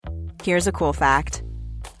Here's a cool fact.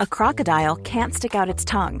 A crocodile can't stick out its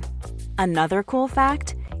tongue. Another cool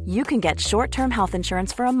fact, you can get short-term health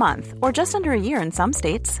insurance for a month or just under a year in some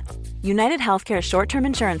states. United Healthcare short-term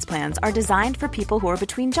insurance plans are designed for people who are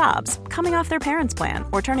between jobs, coming off their parents' plan,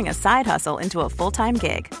 or turning a side hustle into a full-time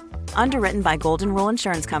gig. Underwritten by Golden Rule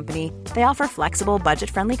Insurance Company, they offer flexible,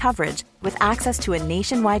 budget-friendly coverage with access to a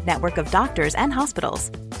nationwide network of doctors and hospitals.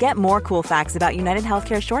 Get more cool facts about United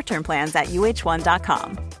Healthcare short-term plans at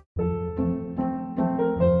uh1.com.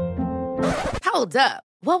 Hold up.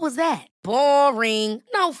 What was that? Boring.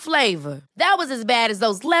 No flavor. That was as bad as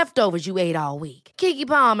those leftovers you ate all week. Keke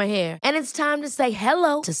Palmer here, and it's time to say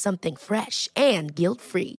hello to something fresh and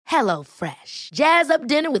guilt-free. Hello Fresh. Jazz up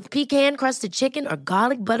dinner with pecan-crusted chicken or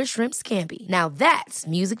garlic butter shrimp scampi. Now that's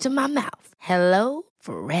music to my mouth. Hello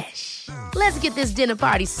Fresh. Let's get this dinner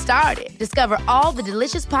party started. Discover all the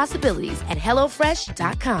delicious possibilities at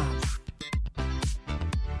hellofresh.com.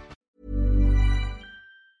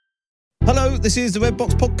 Hello, this is the Red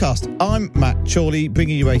Box Podcast. I'm Matt Chorley,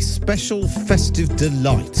 bringing you a special festive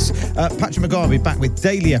delight. Patrick Maguire will be back with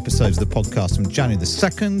daily episodes of the podcast from January the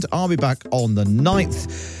 2nd. I'll be back on the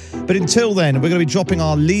 9th. But until then, we're going to be dropping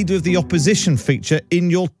our Leader of the Opposition feature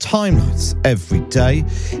in your timelines every day.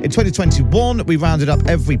 In 2021, we rounded up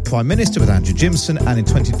every Prime Minister with Andrew Jimson, and in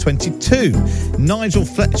 2022, Nigel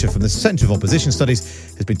Fletcher from the Centre of Opposition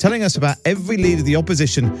Studies has been telling us about every leader of the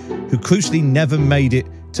opposition who crucially never made it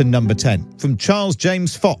to number 10, from Charles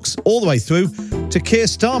James Fox all the way through to Keir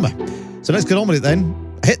Starmer. So let's get on with it then.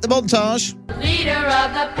 Hit the montage. Leader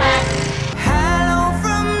of the pack. Hello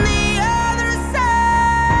from the other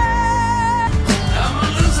side. I'm a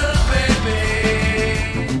loser,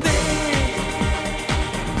 baby.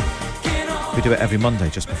 We do it every Monday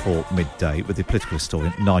just before midday with the political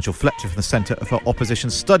historian Nigel Fletcher from the Centre for Opposition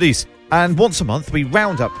Studies. And once a month, we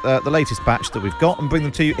round up the latest batch that we've got and bring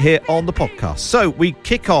them to you here on the podcast. So we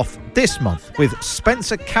kick off this month with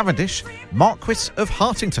Spencer Cavendish, Marquess of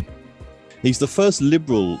Hartington. He's the first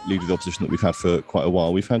Liberal leader of the opposition that we've had for quite a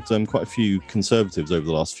while. We've had quite a few Conservatives over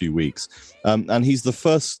the last few weeks. And he's the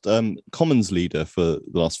first Commons leader for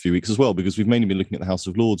the last few weeks as well, because we've mainly been looking at the House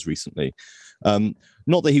of Lords recently.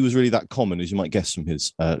 Not that he was really that common, as you might guess from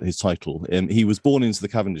his title. He was born into the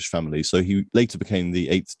Cavendish family, so he later became the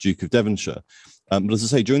 8th Duke of Devonshire. But as I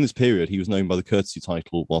say, during this period, he was known by the courtesy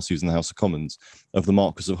title, whilst he was in the House of Commons, of the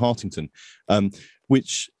Marquess of Hartington,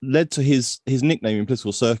 which led to his nickname in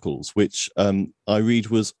political circles, which I read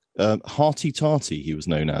was Hearty Tarty, he was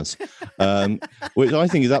known as, which I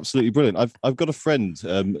think is absolutely brilliant. I've got a friend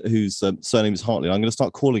whose surname is Hartley. I'm going to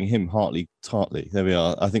start calling him Hartley Tartley. There we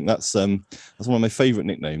are. I think that's one of my favourite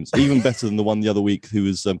nicknames, even better than the one the other week who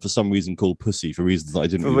was for some reason called Pussy, for reasons that I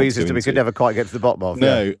didn't. For reasons that we could never quite get to the bottom of.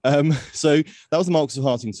 No. Yeah. So that was the Marquess of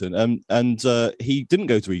Hartington, and he didn't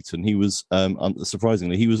go to Eton. He was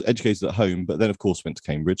surprisingly he was educated at home, but then of course went to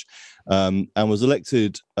Cambridge, and was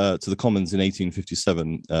elected to the Commons in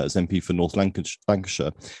 1857 as MP for North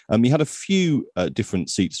Lancashire. He had a few different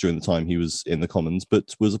seats during the time he was in the Commons,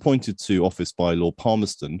 but was appointed to office by Lord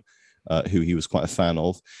Palmerston, who he was quite a fan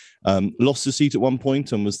of. Lost his seat at one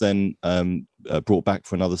point and was then brought back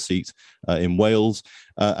for another seat in Wales.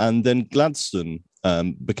 And then Gladstone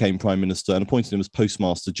became Prime Minister and appointed him as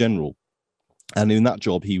Postmaster General. And in that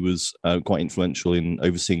job, he was quite influential in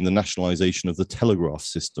overseeing the nationalisation of the telegraph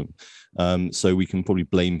system. So we can probably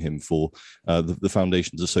blame him for the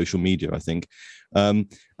foundations of social media, I think. And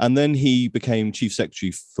then he became Chief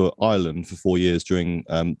Secretary for Ireland for 4 years during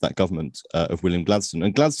that government of William Gladstone.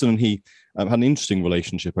 And Gladstone and he had an interesting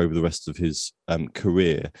relationship over the rest of his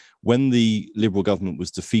career. When the Liberal government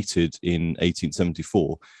was defeated in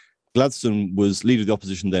 1874, Gladstone was leader of the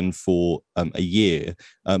opposition then for a year,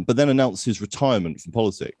 but then announced his retirement from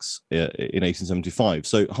politics in 1875.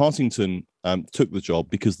 So Hartington took the job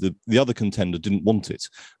because the other contender didn't want it,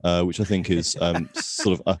 which I think is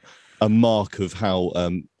sort of a mark of how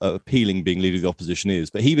appealing being leader of the opposition is.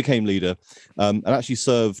 But he became leader and actually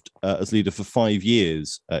served as leader for 5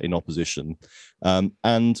 years in opposition.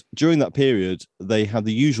 And during that period, they had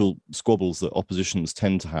the usual squabbles that oppositions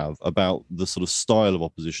tend to have about the sort of style of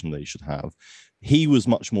opposition they should have. He was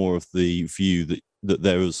much more of the view that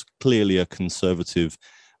there was clearly a conservative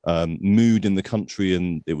mood in the country,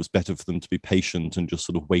 and it was better for them to be patient and just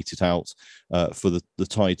sort of wait it out for the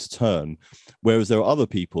tide to turn. Whereas there are other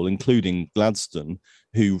people, including Gladstone,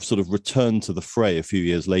 who sort of returned to the fray a few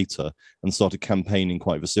years later and started campaigning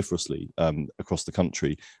quite vociferously across the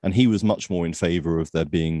country. And he was much more in favour of there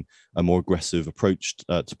being a more aggressive approach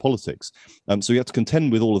to politics. So he had to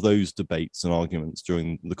contend with all of those debates and arguments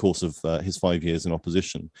during the course of his 5 years in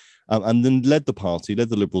opposition, and then led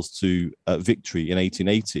the Liberals to victory in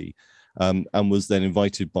 1880. And was then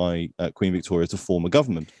invited by Queen Victoria to form a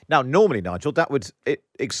government. Now, normally, Nigel, that would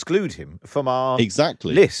exclude him from our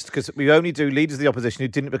Exactly. list, because we only do leaders of the opposition who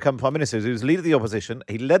didn't become prime ministers. He was leader of the opposition.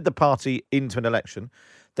 He led the party into an election.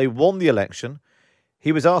 They won the election.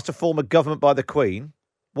 He was asked to form a government by the Queen.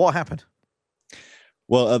 What happened?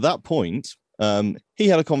 Well, at that point, he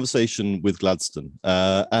had a conversation with Gladstone.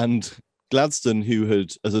 And Gladstone, who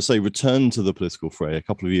had, as I say, returned to the political fray a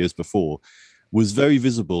couple of years before, was very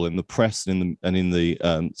visible in the press and in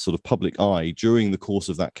the sort of public eye during the course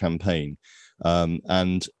of that campaign.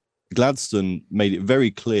 And Gladstone made it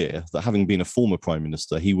very clear that, having been a former prime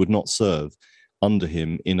minister, he would not serve under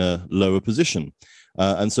him in a lower position.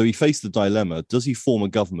 And so he faced the dilemma: does he form a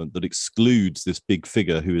government that excludes this big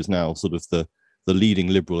figure who is now sort of the leading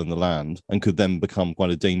Liberal in the land and could then become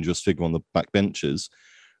quite a dangerous figure on the backbenches,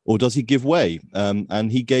 or does he give way? And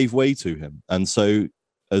he gave way to him. And so,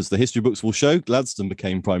 as the history books will show, Gladstone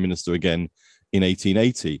became prime minister again in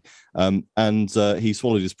 1880. And he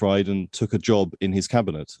swallowed his pride and took a job in his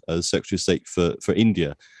cabinet as Secretary of State for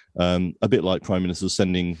India, a bit like prime ministers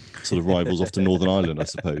sending sort of rivals off to Northern Ireland, I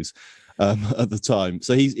suppose, at the time.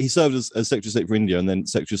 So he served as Secretary of State for India and then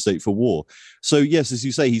Secretary of State for War. So yes, as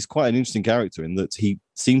you say, he's quite an interesting character in that he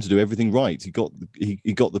seemed to do everything right. He got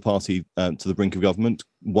the party to the brink of government,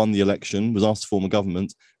 won the election, was asked to form a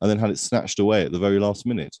government, and then had it snatched away at the very last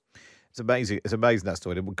minute. It's amazing. It's amazing, that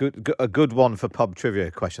story. A good one for pub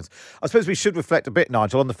trivia questions. I suppose we should reflect a bit,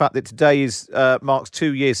 Nigel, on the fact that today marks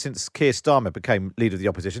 2 years since Keir Starmer became leader of the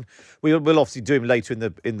opposition. We'll obviously do him later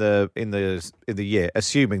in the year,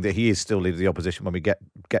 assuming that he is still leader of the opposition when we get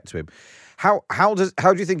to him. How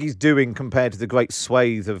do you think he's doing compared to the great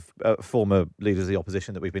swathe of former leaders of the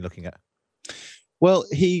opposition that we've been looking at? Well,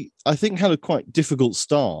 he, I think, had a quite difficult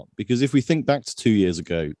start, because if we think back to 2 years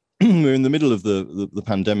ago, we were in the middle of the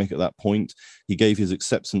pandemic at that point. He gave his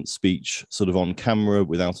acceptance speech sort of on camera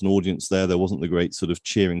without an audience there. There wasn't the great sort of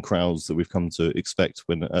cheering crowds that we've come to expect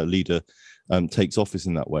when a leader takes office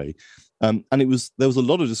in that way. And there was a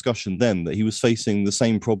lot of discussion then that he was facing the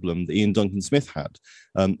same problem that Ian Duncan Smith had.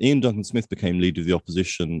 Ian Duncan Smith became leader of the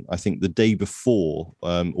opposition, I think, the day before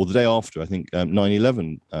or the day after, I think,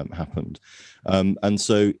 9/11 happened. And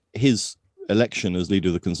so his election as leader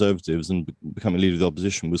of the Conservatives and becoming leader of the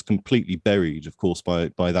opposition was completely buried, of course, by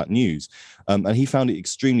that news. And he found it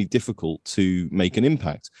extremely difficult to make an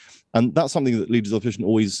impact. And that's something that leaders of the opposition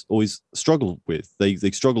always struggle with. They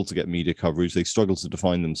struggle to get media coverage. They struggle to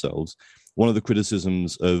define themselves. One of the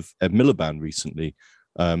criticisms of Ed Miliband recently,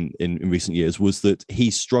 in recent years, was that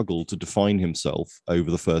he struggled to define himself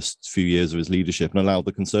over the first few years of his leadership and allowed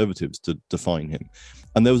the Conservatives to define him.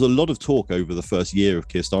 And there was a lot of talk over the first year of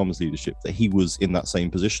Keir Starmer's leadership that he was in that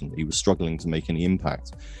same position, that he was struggling to make any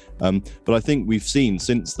impact. But I think we've seen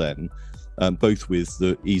since then, both with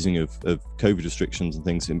the easing of COVID restrictions and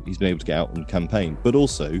things, he's been able to get out and campaign. But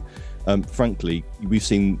also, frankly, we've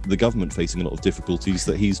seen the government facing a lot of difficulties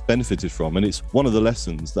that he's benefited from. And it's one of the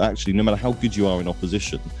lessons that actually, no matter how good you are in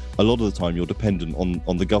opposition, a lot of the time you're dependent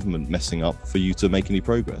on the government messing up for you to make any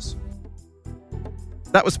progress.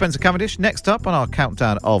 That was Spencer Cavendish. Next up on our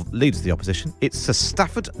countdown of leaders of the opposition, it's Sir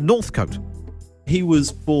Stafford Northcote. He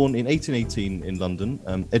was born in 1818 in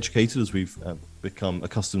London, educated, as we've become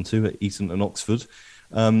accustomed to, at Eton and Oxford.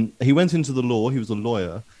 He went into the law. He was a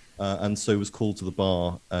lawyer, and so was called to the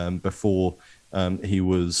bar before he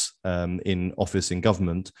was in office in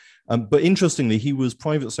government. But interestingly, he was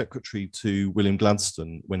private secretary to William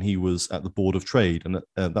Gladstone when he was at the Board of Trade, and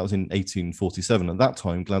that was in 1847. At that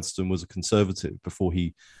time, Gladstone was a Conservative before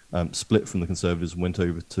he split from the Conservatives and went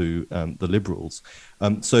over to the Liberals.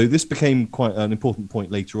 So this became quite an important point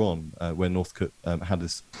later on, when Northcote had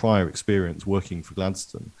this prior experience working for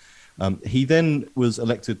Gladstone. He then was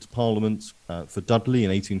elected to Parliament for Dudley in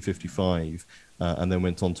 1855, and then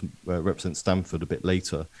went on to represent Stamford a bit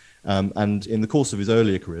later. And in the course of his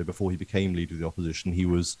earlier career, before he became leader of the opposition, he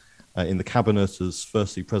was in the cabinet as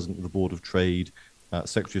firstly president of the Board of Trade,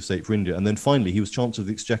 Secretary of State for India, and then finally he was Chancellor of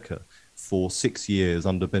the Exchequer for 6 years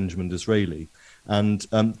under Benjamin Disraeli. And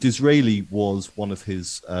Disraeli was one of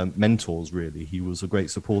his mentors, really. He was a great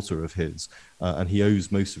supporter of his, and he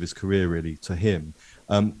owes most of his career, really, to him.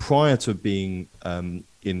 Prior to being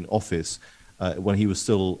in office, when he was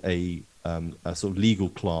still a sort of legal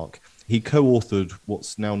clerk, he co-authored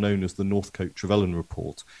what's now known as the Northcote-Trevelyan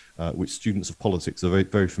Report, which students of politics are very,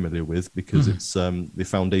 very familiar with because it's the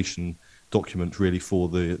foundation document really for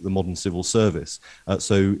the modern civil service.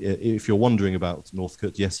 So if you're wondering about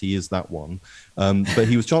Northcote, yes, he is that one. But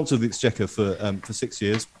he was Chancellor of the Exchequer for 6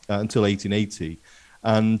 years until 1880.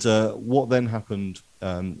 And what then happened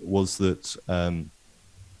was that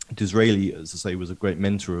Disraeli, as I say, was a great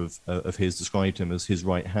mentor of his, described him as his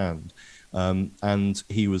right hand. And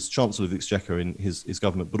he was Chancellor of the Exchequer in his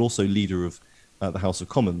government, but also leader of the House of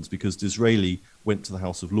Commons, because Disraeli went to the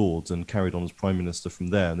House of Lords and carried on as Prime Minister from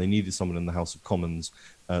there, and they needed someone in the House of Commons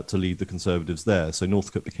to lead the Conservatives there. So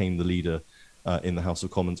Northcote became the leader in the House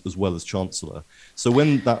of Commons as well as Chancellor. So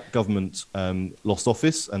when that government lost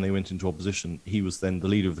office and they went into opposition, he was then the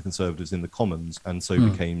leader of the Conservatives in the Commons, and so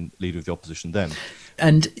became leader of the opposition then.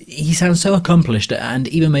 And he sounds so accomplished, and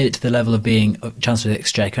even made it to the level of being Chancellor of the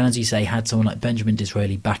Exchequer, and as you say, had someone like Benjamin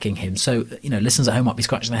Disraeli backing him. So, listeners at home might be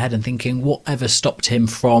scratching their head and thinking, whatever stopped him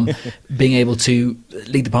from being able to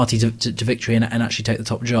lead the party to victory and actually take the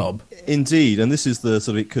top job? Indeed, and this is the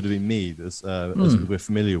sort of it could have been me, as we're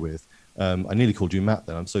familiar with. I nearly called you Matt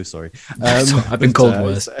then, I'm so sorry. I've been called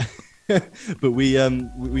worse. But we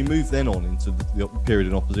moved then on into the period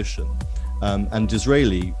in opposition. And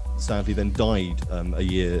Disraeli sadly then died a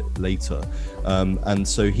year later. And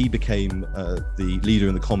so he became the leader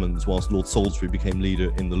in the Commons, whilst Lord Salisbury became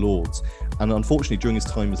leader in the Lords. And unfortunately, during his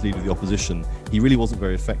time as leader of the opposition, he really wasn't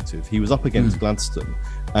very effective. He was up against Gladstone,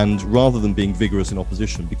 and rather than being vigorous in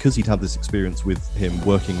opposition, because he'd had this experience with him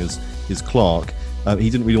working as his clerk,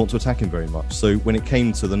 he didn't really want to attack him very much. So when it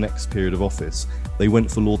came to the next period of office, they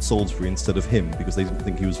went for Lord Salisbury instead of him because they didn't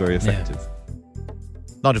think he was very effective. Yeah.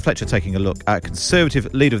 Nigel Fletcher taking a look at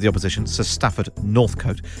Conservative Leader of the Opposition, Sir Stafford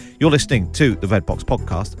Northcote. You're listening to the Red Box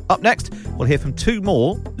Podcast. Up next, we'll hear from two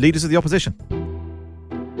more Leaders of the Opposition.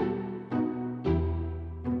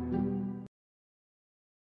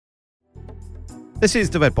 This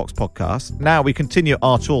is the Red Box Podcast. Now we continue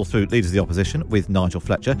our tour through Leaders of the Opposition with Nigel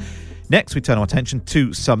Fletcher. Next, we turn our attention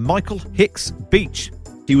to Sir Michael Hicks Beach.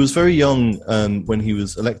 He was very young when he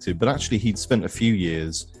was elected, but actually he'd spent a few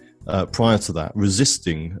years prior to that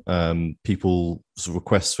resisting people's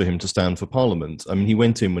requests for him to stand for Parliament. I mean, he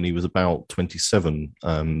went in when he was about 27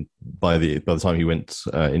 by the time he went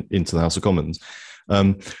into the House of Commons.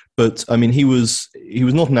 But I mean, he was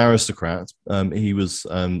not an aristocrat. He was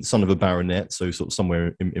son of a baronet, so sort of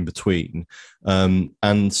somewhere in between.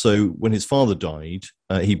 And so when his father died,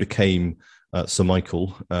 he became Sir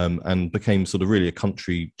Michael and became sort of really a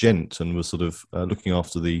country gent and was sort of looking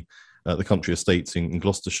after the country estates in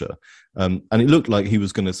Gloucestershire. And it looked like he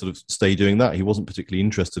was going to sort of stay doing that. He wasn't particularly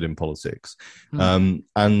interested in politics. And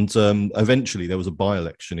eventually there was a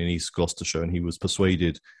by-election in East Gloucestershire and he was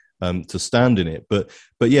persuaded to stand in it. But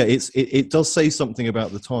yeah, it does say something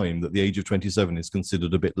about the time that the age of 27 is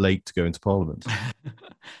considered a bit late to go into Parliament.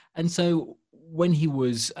 And so when he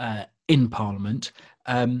was in Parliament,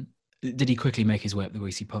 did he quickly make his way up the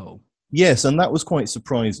greasy pole? Yes, and that was quite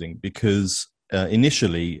surprising because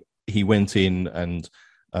initially he went in and,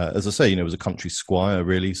 as I say, was a country squire,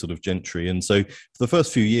 really sort of gentry. And so for the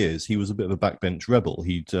first few years, he was a bit of a backbench rebel.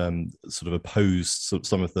 He'd sort of opposed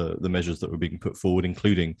some of the measures that were being put forward,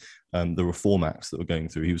 including the Reform Acts that were going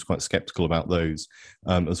through. He was quite sceptical about those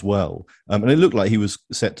as well. And it looked like he was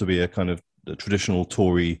set to be a kind of a traditional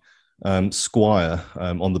Tory squire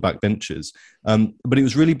on the backbenches. But it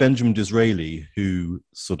was really Benjamin Disraeli who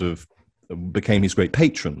sort of became his great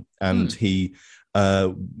patron, and he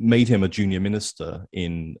made him a junior minister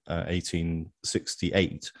in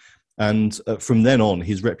 1868. And from then on,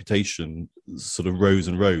 his reputation sort of rose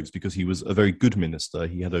and rose because he was a very good minister.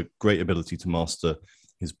 He had a great ability to master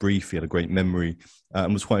his brief. He had a great memory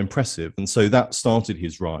and was quite impressive. And so that started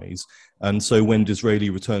his rise. And so when Disraeli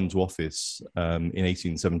returned to office in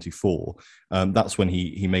 1874, that's when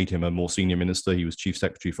he made him a more senior minister. He was chief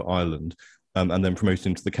secretary for Ireland and then promoted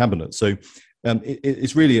him to the cabinet. So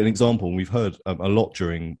it's really an example, and we've heard a lot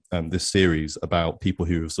during this series about people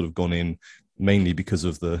who have sort of gone in mainly because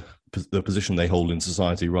of the position they hold in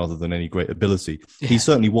society rather than any great ability. Yeah. He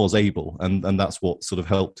certainly was able, and that's what sort of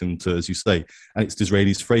helped him to, as you say, and it's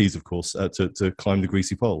Disraeli's phrase, of course, to climb the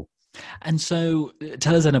greasy pole. And so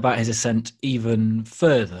tell us then about his ascent even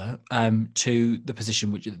further to the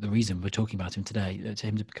position, which is the reason we're talking about him today, to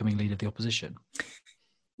him becoming leader of the opposition.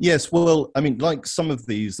 Yes, well, I mean, like some of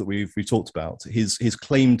these that we've talked about, his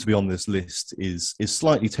claim to be on this list is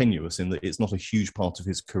slightly tenuous in that it's not a huge part of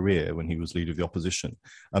his career when he was leader of the opposition.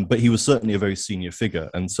 But he was certainly a very senior figure.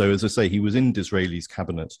 And so, as I say, he was in Disraeli's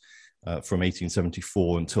cabinet from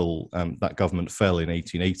 1874 until that government fell in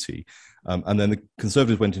 1880. And then the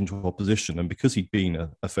Conservatives went into opposition. And because he'd been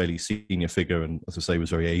a fairly senior figure and, as I say, was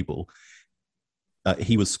very able,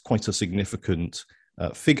 he was quite a significant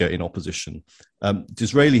figure in opposition.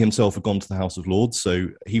 Disraeli himself had gone to the House of Lords, so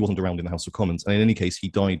he wasn't around in the House of Commons. And in any case, he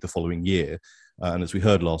died the following year. And as we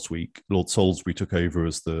heard last week, Lord Salisbury took over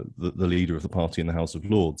as the leader of the party in the House of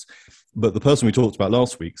Lords. But the person we talked about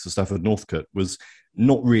last week, Sir Stafford Northcote, was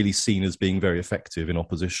not really seen as being very effective in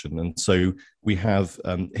opposition. And so we have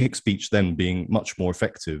Hick's speech then being much more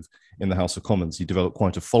effective in the House of Commons. He developed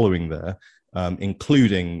quite a following there,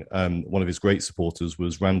 including one of his great supporters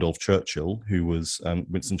was Randolph Churchill, who was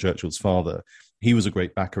Winston Churchill's father. He was a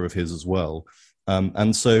great backer of his as well.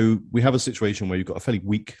 And so we have a situation where you've got a fairly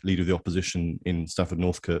weak leader of the opposition in Stafford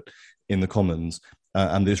Northcote in the Commons,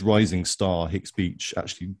 and this rising star, Hick's speech,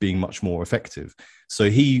 actually being much more effective. So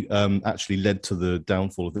he actually led to the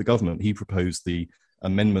downfall of the government. He proposed the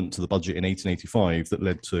amendment to the budget in 1885 that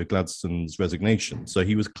led to Gladstone's resignation. So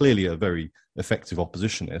he was clearly a very effective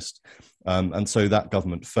oppositionist. And so that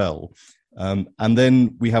government fell. And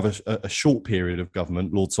then we have a short period of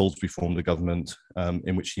government. Lord Salisbury formed a government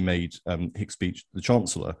in which he made Hick's speech the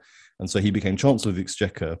Chancellor. And so he became Chancellor of the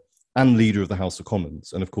Exchequer and leader of the House of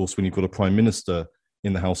Commons. And of course, when you've got a Prime Minister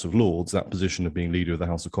in the House of Lords, that position of being leader of the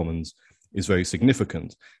House of Commons is very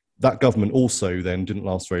significant. That government also then didn't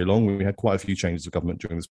last very long. We had quite a few changes of government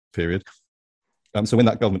during this period. So when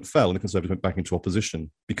that government fell and the Conservatives went back into opposition,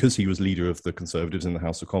 because he was leader of the Conservatives in the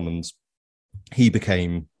House of Commons, he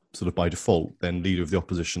became sort of by default then leader of the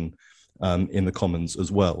opposition in the Commons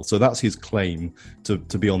as well. So that's his claim to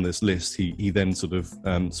be on this list. He then sort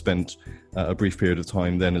of spent a brief period of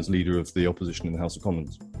time then as leader of the opposition in the House of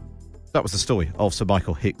Commons. That was the story of Sir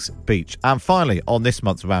Michael Hick's speech. And finally, on this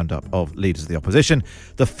month's roundup of leaders of the opposition,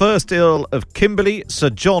 the first Earl of Kimberley, Sir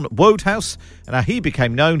John Wodehouse, and how he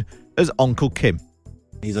became known as Uncle Kim.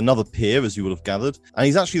 He's another peer, as you will have gathered, and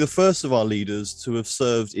he's actually the first of our leaders to have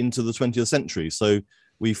served into the 20th century. So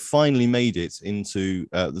we finally made it into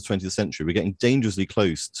the 20th century. We're getting dangerously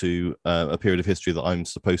close to a period of history that I'm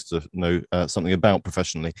supposed to know something about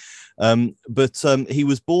professionally. But he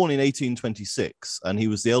was born in 1826, and he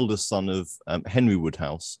was the eldest son of Henry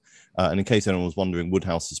Wodehouse. And in case anyone was wondering,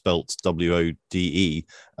 Wodehouse is spelt W-O-D-E.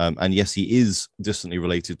 And yes, he is distantly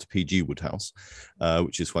related to P.G. Wodehouse,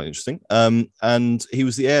 which is quite interesting. And he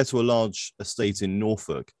was the heir to a large estate in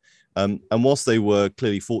Norfolk. And whilst they were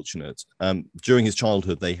clearly fortunate, during his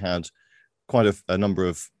childhood, they had quite a number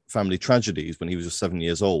of family tragedies when he was just 7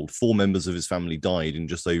 years old. 4 members of his family died in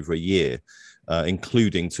just over a year,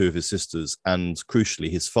 including 2 of his sisters and, crucially,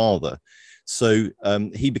 his father. So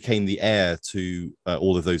he became the heir to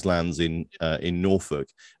all of those lands in Norfolk,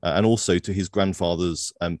 and also to his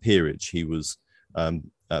grandfather's peerage. He was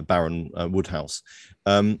Baron Wodehouse.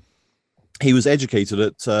 He was educated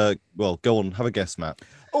at, well, go on, have a guess, Matt.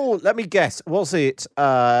 Oh, let me guess. Was it,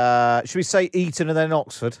 should we say Eton and then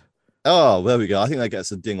Oxford? Oh, there we go. I think that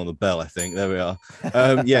gets a ding on the bell, I think. There we are.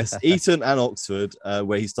 Yes, Eton and Oxford,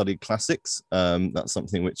 where he studied classics. That's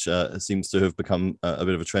something which seems to have become a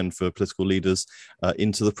bit of a trend for political leaders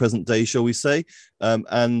into the present day, shall we say.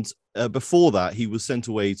 And before that, he was sent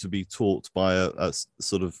away to be taught by a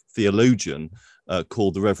sort of theologian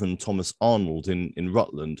called the Reverend Thomas Arnold in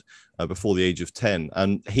Rutland before the age of 10.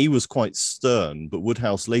 And he was quite stern, but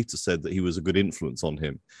Wodehouse later said that he was a good influence on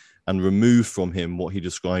him and removed from him what he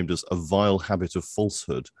described as a vile habit of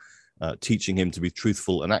falsehood, teaching him to be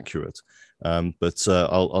truthful and accurate. But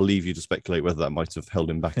I'll leave you to speculate whether that might have held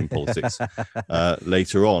him back in politics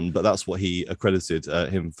later on. But that's what he accredited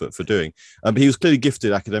him for doing. But he was clearly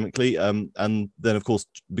gifted academically. And then, of course,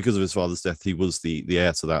 because of his father's death, he was the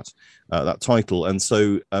heir to that title. And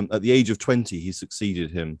so at the age of 20, he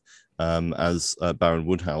succeeded him as Baron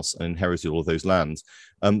Wodehouse and inherited all of those lands.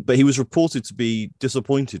 But he was reported to be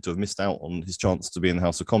disappointed to have missed out on his chance to be in the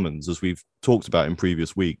House of Commons. As we've talked about in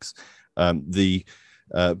previous weeks, the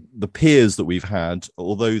peers that we've had,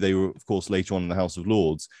 although they were, of course, later on in the House of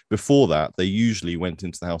Lords, before that, they usually went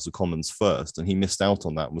into the House of Commons first, and he missed out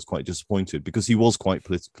on that and was quite disappointed because he was quite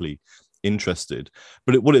politically interested.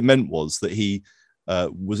 But what it meant was that he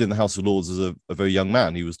was in the House of Lords as a very young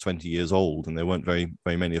man. He was 20 years old, and there weren't very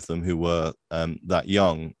many of them who were that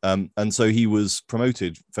young. And so he was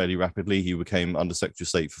promoted fairly rapidly. He became Under Secretary of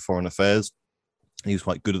State for Foreign Affairs. He was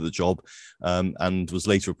quite good at the job, and was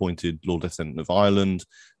later appointed Lord Lieutenant of Ireland,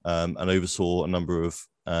 and oversaw a number of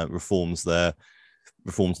reforms there,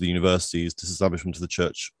 reforms to the universities, disestablishment of the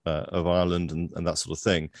Church of Ireland, and that sort of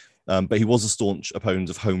thing. But he was a staunch opponent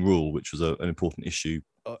of Home Rule, which was an important issue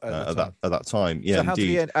at that time. Yeah, so how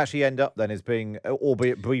indeed. did he actually end up then as being,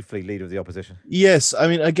 albeit briefly, leader of the opposition? Yes, I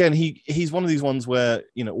mean, again, he's one of these ones where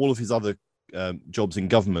all of his other jobs in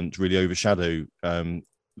government really overshadow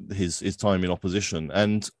his time in opposition,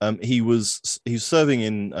 and he was serving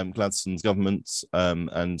in Gladstone's government,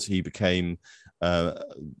 and he became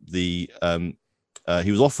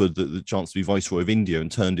he was offered the chance to be Viceroy of India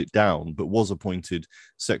and turned it down, but was appointed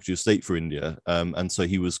Secretary of State for India. And so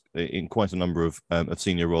he was in quite a number of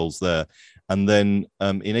senior roles there. And then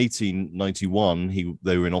in 1891,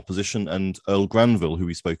 they were in opposition, and Earl Granville, who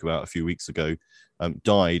we spoke about a few weeks ago,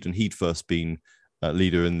 died, and he'd first been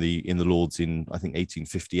leader in the Lords in, I think,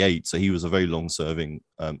 1858. So he was a very long-serving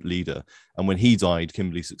leader. And when he died,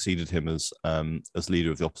 Kimberley succeeded him as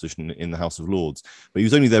leader of the opposition in the House of Lords. But he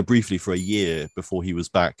was only there briefly for a year before he was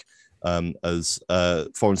back as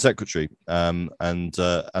Foreign Secretary, and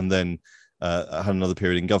then had another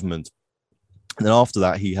period in government. And then after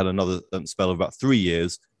that, he had another spell of about 3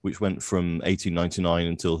 years, which went from 1899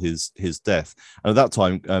 until his death. And at that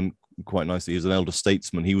time, quite nicely, as an elder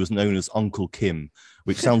statesman, he was known as Uncle Kim,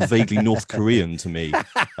 which sounds vaguely North Korean to me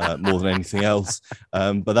more than anything else.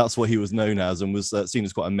 But that's what he was known as, and was seen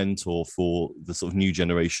as quite a mentor for the sort of new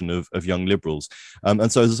generation of young liberals.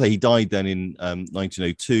 And so, as I say, he died then in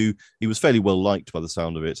 1902. He was fairly well liked by the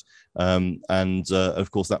sound of it. And of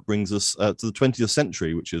course, that brings us to the 20th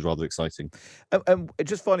century, which is rather exciting.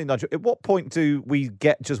 Just finally, Nigel, at what point do we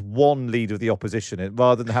get just one leader of the opposition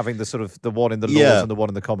rather than having the one in the Lords and the one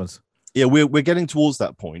in the Commons? Yeah, we're getting towards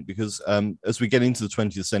that point, because as we get into the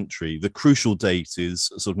 20th century, the crucial date is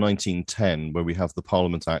sort of 1910, where we have the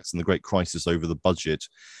Parliament Acts and the great crisis over the budget.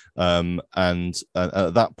 And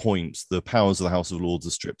at that point, the powers of the House of Lords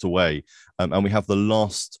are stripped away. And we have the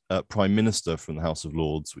last Prime Minister from the House of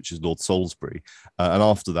Lords, which is Lord Salisbury. And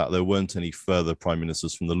after that, there weren't any further Prime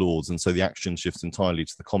Ministers from the Lords. And so the action shifts entirely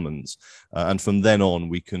to the Commons. And from then on,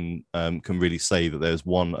 we can really say that there's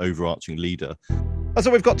one overarching leader. That's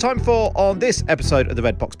all we've got time for on this episode of the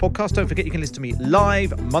Red Box Podcast. Don't forget you can listen to me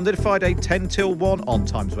live Monday to Friday, 10 till 1 on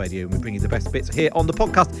Times Radio. And we bring you the best bits here on the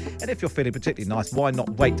podcast. And if you're feeling particularly nice, why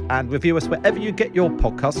not wait and review us wherever you get your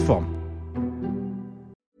podcasts from.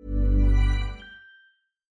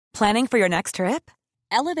 Planning for your next trip?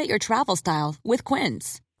 Elevate your travel style with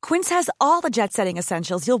Quince. Quince has all the jet-setting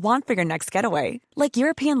essentials you'll want for your next getaway, like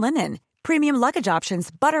European linen, premium luggage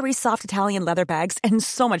options, buttery soft Italian leather bags, and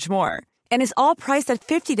so much more. And is all priced at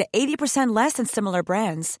 50 to 80% less than similar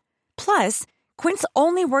brands. Plus, Quince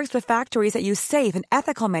only works with factories that use safe and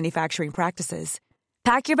ethical manufacturing practices.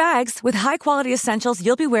 Pack your bags with high-quality essentials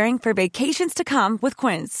you'll be wearing for vacations to come with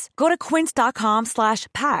Quince. Go to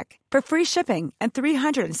quince.com/pack for free shipping and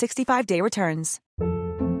 365-day returns.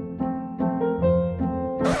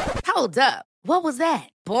 Hold up. What was that?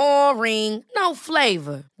 Boring. No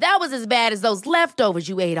flavor. That was as bad as those leftovers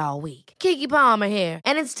you ate all week. Keke Palmer here,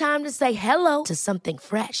 and it's time to say hello to something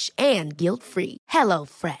fresh and guilt-free.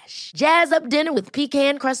 HelloFresh. Jazz up dinner with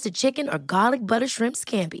pecan-crusted chicken or garlic butter shrimp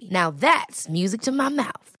scampi. Now that's music to my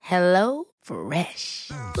mouth.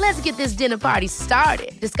 HelloFresh. Let's get this dinner party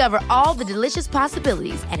started. Discover all the delicious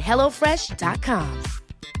possibilities at HelloFresh.com.